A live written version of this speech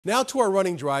Now to our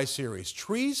Running Dry series.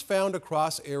 Trees found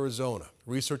across Arizona,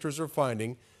 researchers are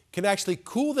finding, can actually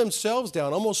cool themselves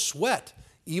down, almost sweat,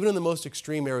 even in the most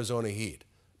extreme Arizona heat.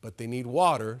 But they need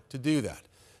water to do that.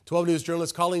 12 News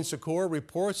journalist Colleen Sikora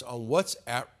reports on what's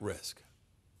at risk.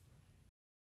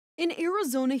 In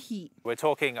Arizona heat, we're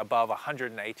talking above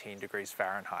 118 degrees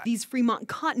Fahrenheit. These Freemont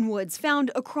cottonwoods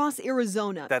found across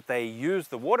Arizona. That they use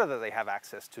the water that they have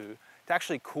access to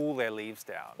actually cool their leaves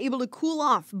down. Able to cool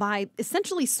off by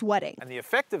essentially sweating. And the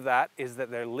effect of that is that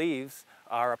their leaves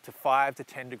are up to 5 to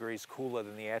 10 degrees cooler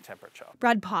than the air temperature.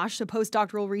 Brad Posh, a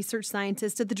postdoctoral research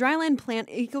scientist at the Dryland Plant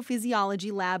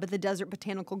Ecophysiology Lab at the Desert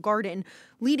Botanical Garden,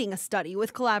 leading a study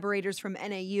with collaborators from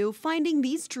NAU, finding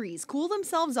these trees cool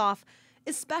themselves off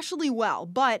especially well,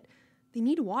 but they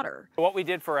need water. What we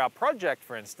did for our project,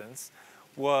 for instance,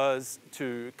 was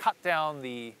to cut down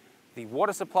the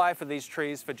water supply for these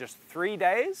trees for just 3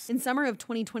 days. In summer of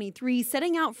 2023,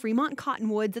 setting out Freemont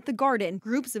cottonwoods at the garden,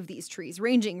 groups of these trees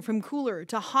ranging from cooler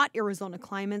to hot Arizona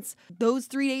climates, those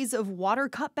 3 days of water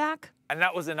cutback. And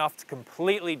that was enough to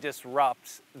completely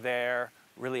disrupt their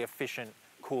really efficient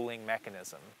cooling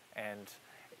mechanism. And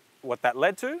what that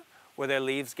led to were their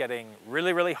leaves getting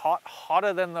really, really hot,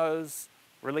 hotter than those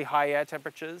really high air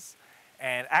temperatures,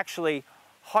 and actually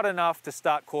hot enough to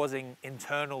start causing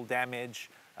internal damage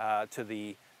to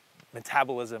the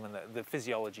metabolism and the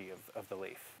physiology of the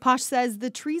leaf. Posh says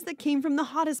the trees that came from the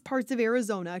hottest parts of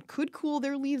Arizona could cool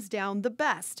their leaves down the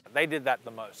best. They did that the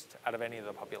most out of any of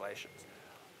the populations.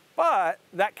 But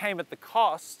that came at the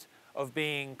cost of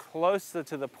being closer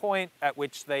to the point at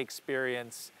which they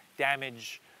experience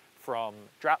damage from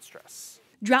drought stress.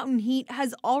 Drought and heat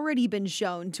has already been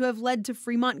shown to have led to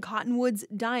Freemont cottonwoods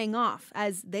dying off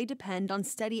as they depend on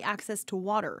steady access to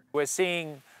water. We're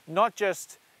seeing not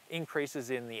just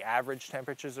increases in the average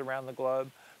temperatures around the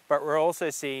globe, but we're also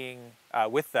seeing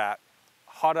with that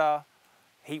hotter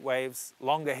heat waves,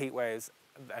 longer heat waves,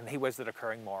 and heat waves that are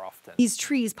occurring more often. These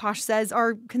trees, Posh says,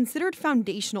 are considered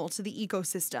foundational to the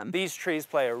ecosystem. These trees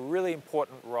play a really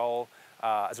important role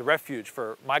as a refuge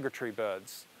for migratory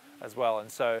birds as well.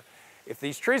 And so if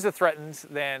these trees are threatened,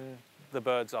 then the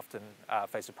birds often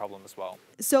face a problem as well.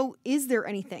 So is there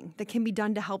anything that can be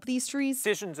done to help these trees?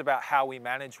 Decisions about how we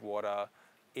manage water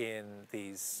in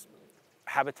these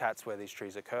habitats where these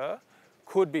trees occur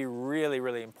could be really,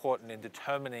 really important in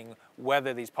determining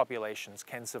whether these populations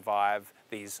can survive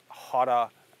these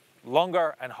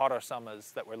longer and hotter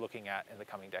summers that we're looking at in the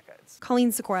coming decades.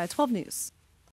 Colleen Sikora, 12 News.